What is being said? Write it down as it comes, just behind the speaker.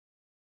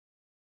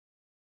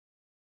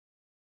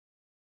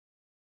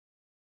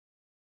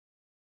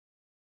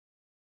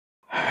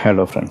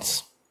Hello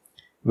friends,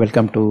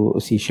 welcome to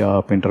C#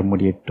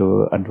 Intermediate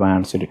to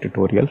Advanced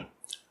tutorial.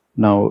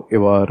 Now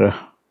you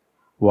are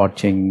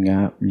watching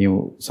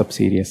new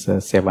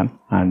subseries 7,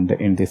 and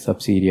in this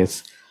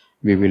subseries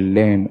we will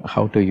learn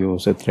how to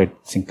use thread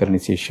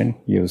synchronization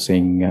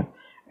using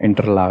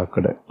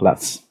interlocked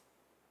class.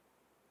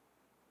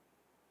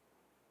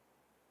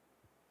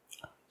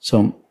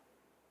 So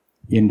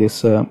in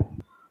this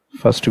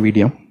first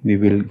video we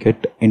will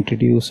get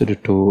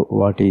introduced to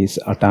what is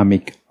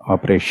atomic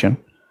operation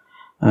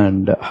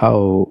and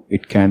how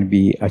it can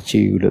be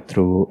achieved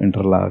through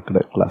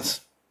interlocked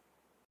class.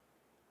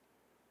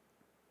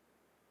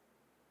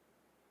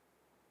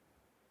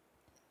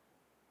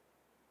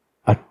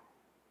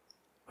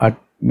 At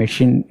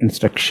machine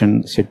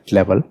instruction set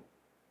level,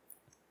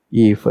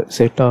 if a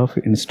set of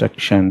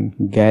instruction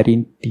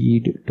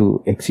guaranteed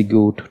to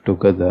execute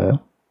together,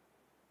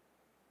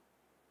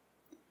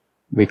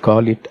 we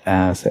call it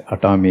as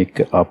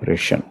atomic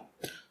operation.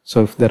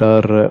 So if there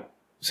are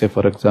say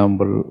for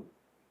example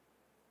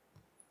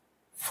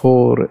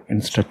 4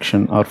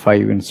 instruction or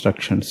 5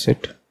 instruction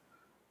set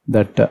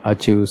that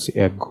achieves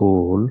a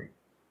goal,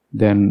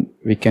 then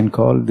we can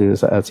call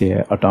this as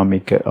a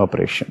atomic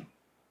operation.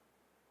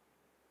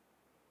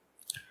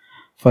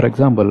 For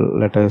example,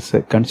 let us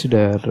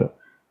consider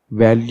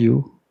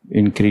value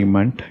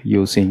increment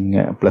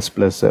using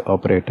plus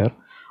operator.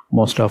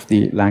 Most of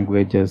the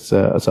languages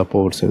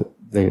supports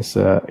this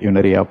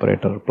unary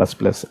operator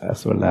plus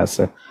as well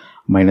as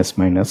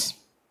minus.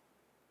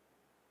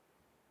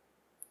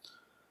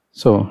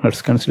 So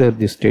let's consider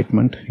this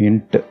statement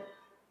int.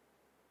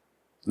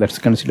 Let's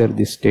consider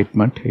this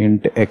statement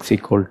int x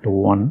equal to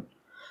 1.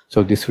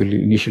 So this will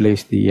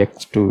initialize the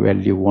x to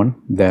value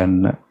 1,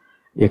 then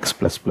x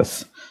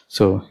plus.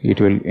 So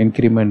it will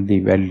increment the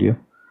value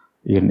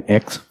in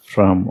x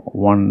from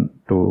 1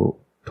 to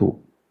 2.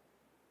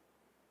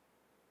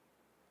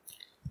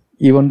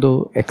 Even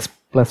though x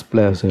plus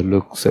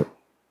looks a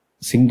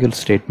single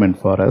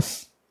statement for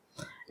us,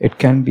 it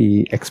can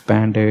be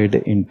expanded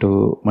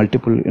into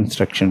multiple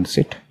instruction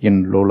set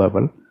in low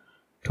level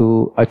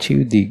to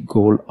achieve the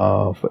goal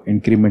of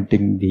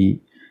incrementing the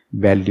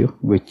value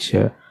which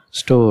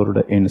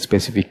stored in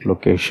specific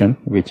location,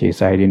 which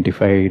is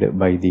identified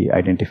by the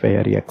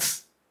identifier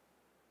x.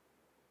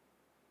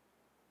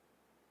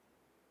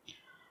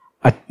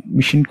 At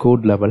machine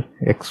code level,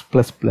 x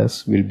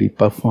plus will be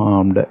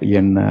performed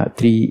in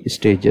 3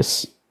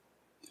 stages.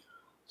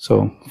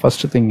 So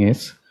first thing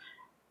is,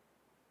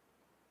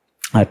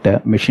 at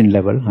a machine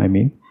level,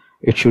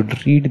 it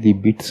should read the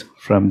bits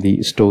from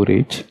the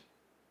storage,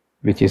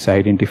 which is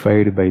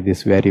identified by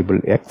this variable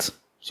x.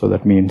 So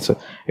that means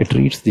it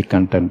reads the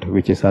content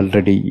which is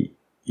already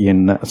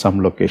in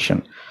some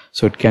location.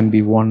 So it can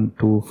be 1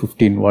 to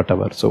 15,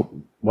 whatever. So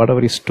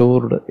whatever is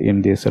stored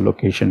in this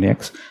location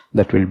x,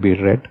 that will be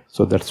read.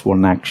 So that's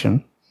one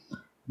action.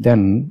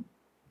 Then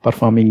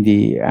performing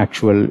the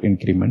actual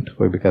increment,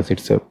 because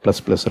it's a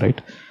plus,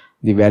 right?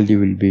 The value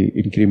will be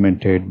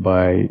incremented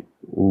by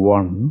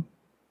 1.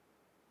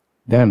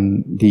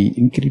 Then the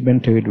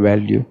incremented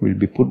value will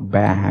be put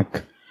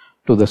back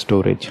to the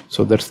storage.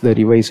 So that's the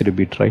revised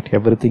bit, right?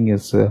 Everything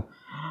is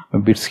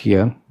bits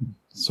here.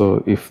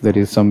 So if there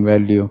is some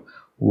value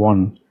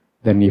 1,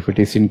 then if it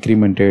is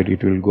incremented,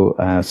 it will go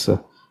as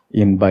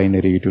in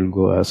binary, it will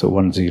go as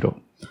 1 0,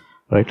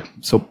 right?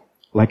 So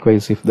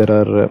likewise, if there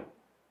are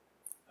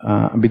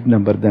a big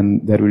number,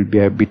 then there will be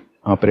a bit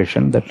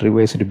operation. That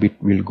revised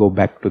bit will go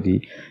back to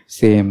the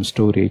same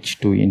storage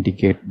to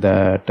indicate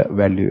that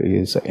value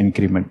is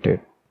incremented.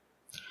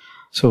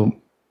 So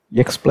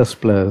x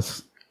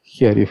plus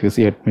here, if you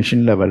see at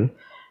machine level,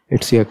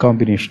 it's a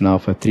combination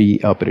of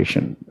 3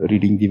 operations: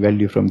 reading the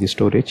value from the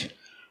storage,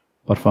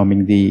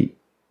 performing the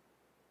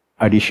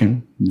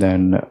addition,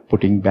 then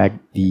putting back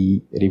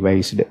the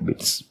revised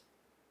bits.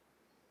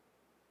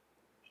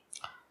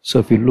 So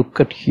if you look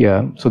at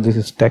here, so this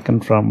is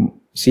taken from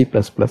C++,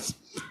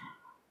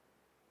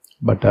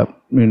 but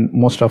in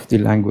most of the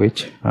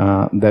language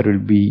there will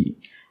be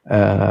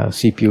a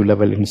CPU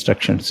level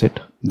instruction set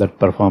that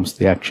performs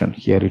the action.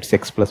 Here it's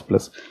x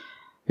plus.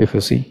 If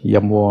you see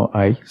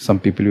MOI, some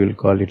people will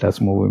call it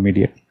as move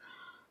immediate.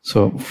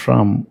 So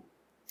from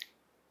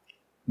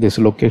this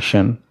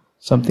location,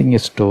 something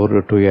is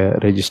stored to a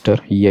register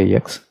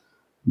EAX,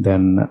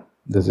 then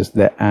this is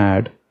the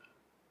add,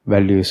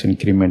 value is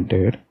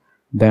incremented,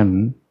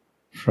 then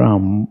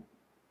from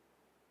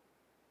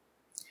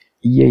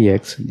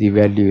EAX the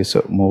value is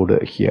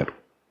moved here,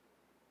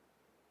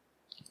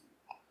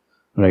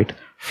 right?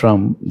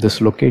 From this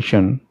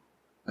location,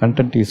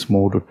 content is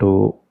moved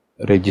to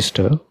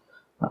register.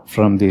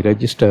 From the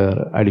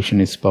register, addition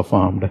is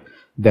performed,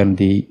 then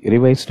the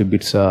revised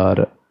bits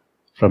are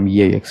from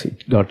EAX,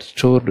 it got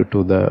stored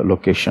to the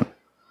location.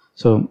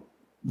 So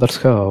that's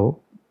how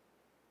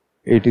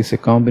it is a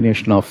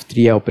combination of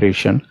 3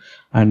 operations,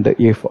 and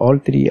if all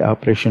 3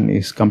 operation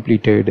is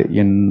completed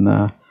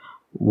in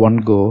one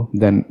go,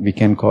 then we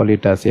can call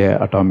it as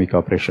a atomic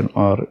operation.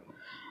 Or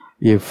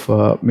if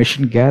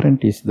machine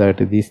guarantees that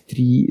these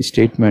 3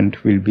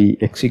 statements will be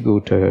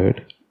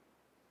executed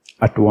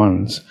at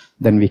once,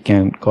 then we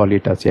can call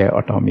it as a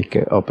atomic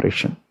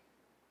operation.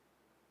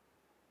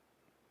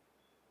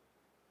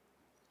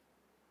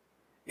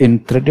 In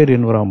threaded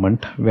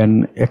environment,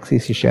 when X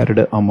is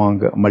shared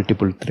among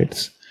multiple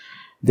threads,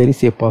 there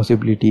is a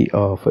possibility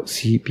of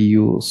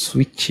CPU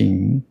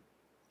switching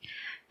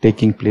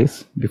taking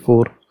place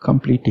before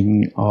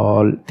completing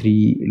all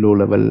 3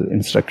 low-level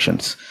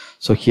instructions.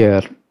 So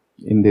here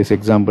in this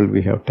example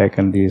we have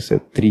taken these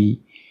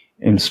 3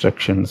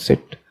 instruction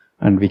set,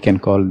 and we can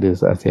call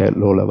this as a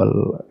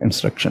low-level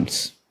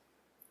instructions.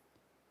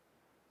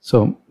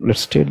 So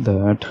let's state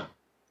that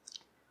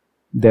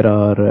there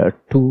are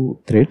 2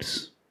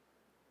 threads,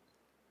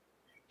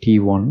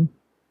 T1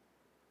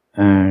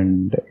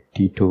 and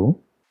T2,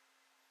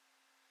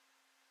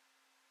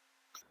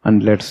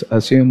 and let's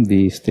assume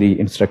these 3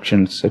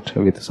 instructions set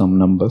with some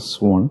numbers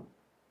 1,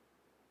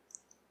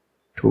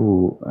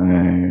 2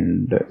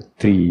 and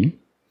 3,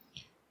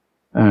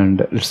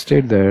 and let's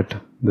state that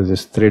this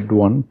is thread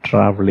 1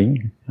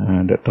 traveling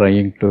and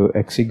trying to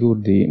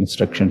execute the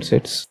instruction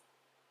sets.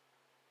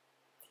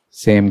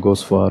 Same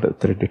goes for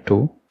thread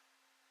 2.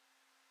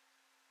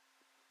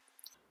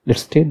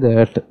 Let's state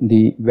that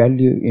the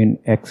value in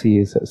X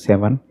is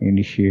 7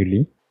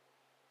 initially,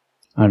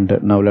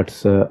 and now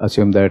let's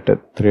assume that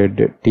thread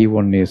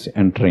T1 is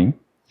entering.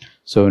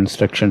 So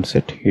instruction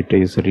set, it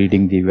is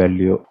reading the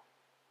value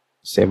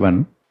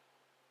 7,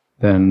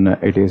 then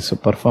it is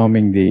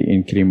performing the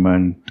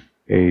increment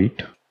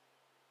 8,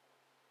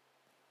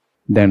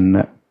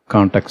 then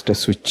context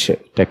switch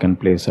taken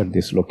place at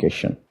this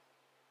location.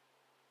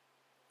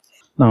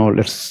 Now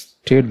let's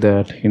state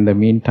that in the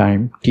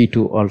meantime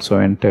T2 also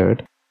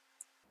entered.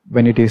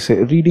 When it is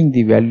reading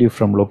the value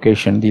from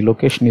location, the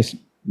location is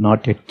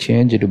not yet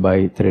changed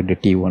by thread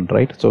T1,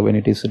 right? So when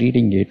it is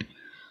reading it,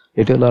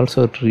 it will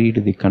also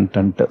read the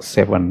content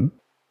 7,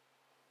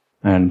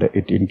 and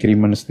it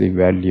increments the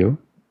value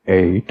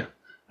 8,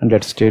 and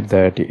let's state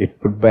that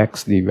it put back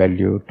the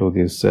value to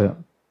this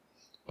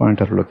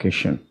pointer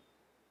location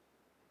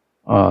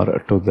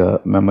or to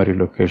the memory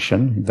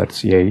location,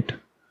 that's 8,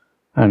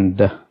 and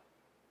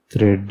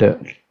thread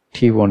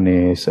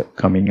T1 is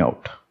coming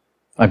out.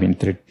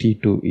 Thread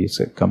T2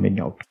 is coming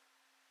out.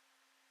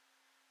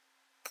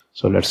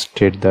 So let's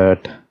state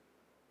that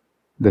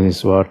this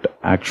is what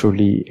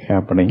actually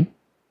happening,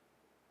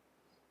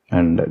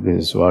 and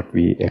this is what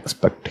we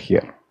expect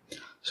here.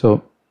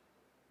 So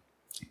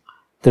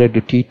thread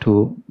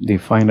T2, the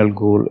final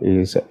goal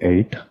is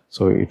 8,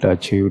 so it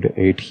achieved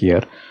 8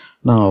 here.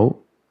 Now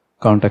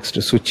context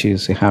switch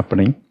is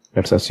happening,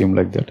 let's assume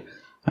like that,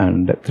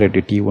 and thread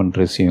T1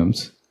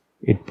 resumes.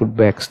 It put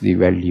back the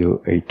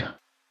value 8.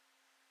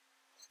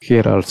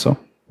 Here also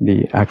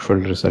the actual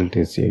result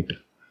is 8,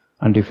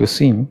 and if you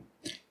see,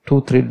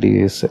 2 thread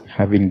is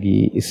having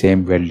the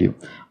same value,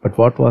 but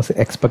what was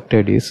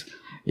expected is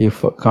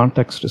if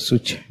context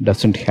switch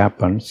doesn't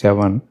happen,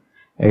 7,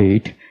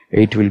 8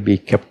 will be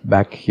kept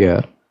back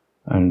here,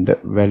 and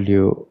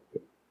value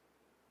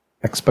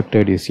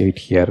expected is 8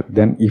 here.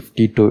 Then if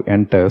T2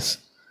 enters,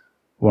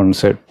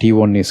 once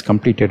T1 is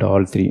completed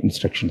all 3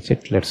 instruction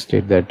set, let's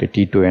state that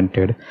T2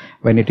 entered.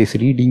 When it is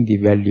reading the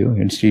value,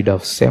 instead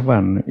of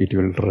 7 it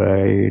will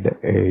read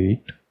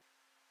 8,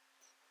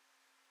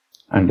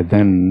 and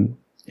then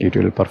it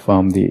will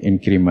perform the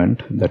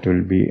increment, that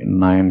will be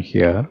 9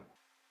 here.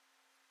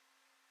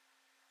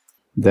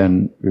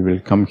 Then we will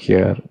come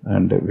here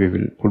and we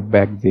will put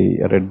back the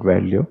red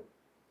value,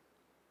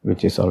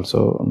 which is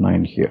also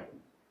 9 here,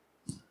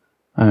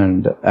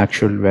 and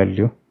actual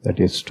value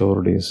that is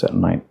stored is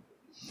 9.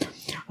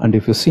 And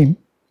if you see,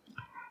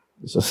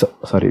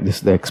 sorry, this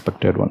is the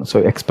expected one, so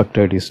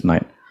expected is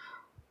 9.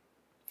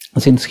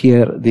 Since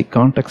here the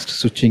context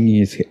switching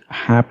is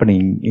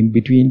happening in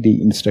between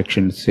the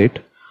instruction set,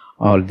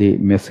 all the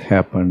mess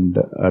happened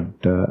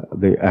at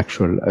the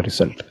actual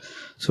result.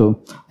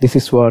 So this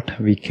is what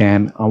we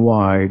can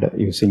avoid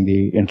using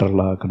the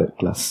interlocked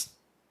class.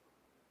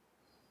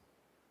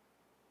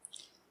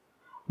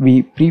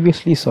 We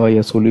previously saw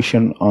a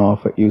solution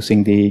of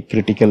using the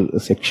critical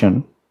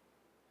section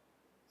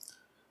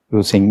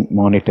using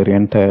monitor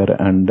enter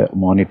and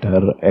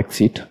monitor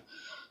exit.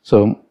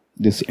 So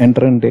this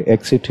enter and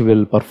exit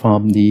will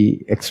perform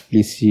the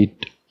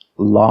explicit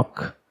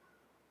lock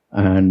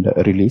and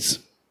release.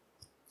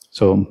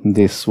 So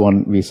this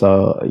one we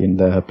saw in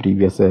the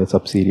previous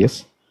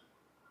subseries.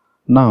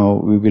 Now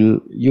we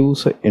will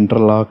use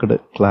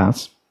interlocked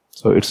class.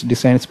 So it's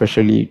designed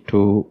specially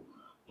to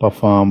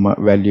perform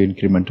value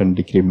increment and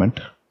decrement.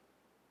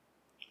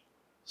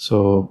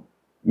 So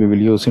we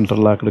will use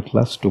interlocked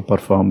class to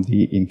perform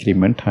the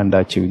increment and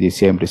achieve the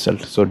same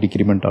result. So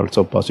decrement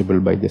also possible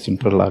by this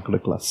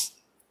interlocked class.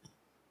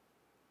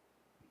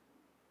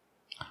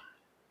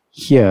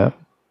 Here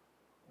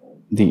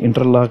the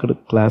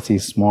interlocked class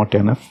is smart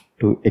enough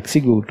to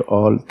execute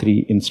all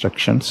 3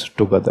 instructions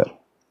together.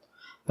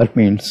 That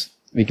means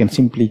we can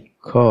simply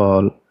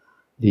call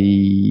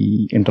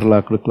the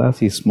interlocked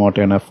class is smart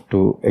enough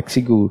to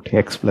execute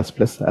X++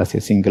 as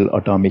a single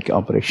atomic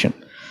operation.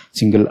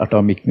 Single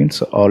atomic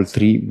means all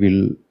 3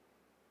 will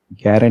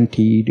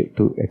guaranteed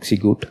to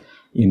execute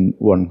in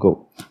one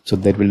go. So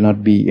there will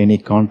not be any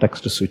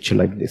context switch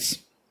like this.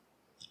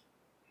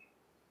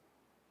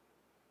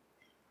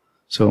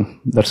 So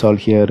that's all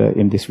here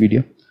in this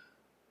video.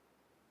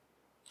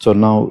 So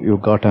now you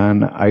got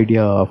an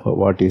idea of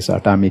what is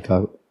atomic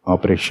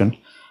operation,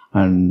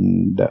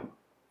 and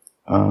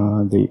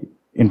the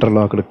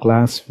interlocked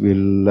class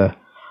will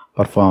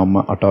perform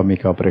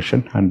atomic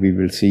operation, and we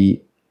will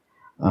see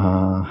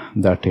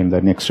that in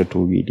the next two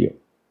videos.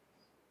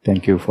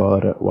 Thank you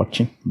for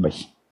watching. Bye.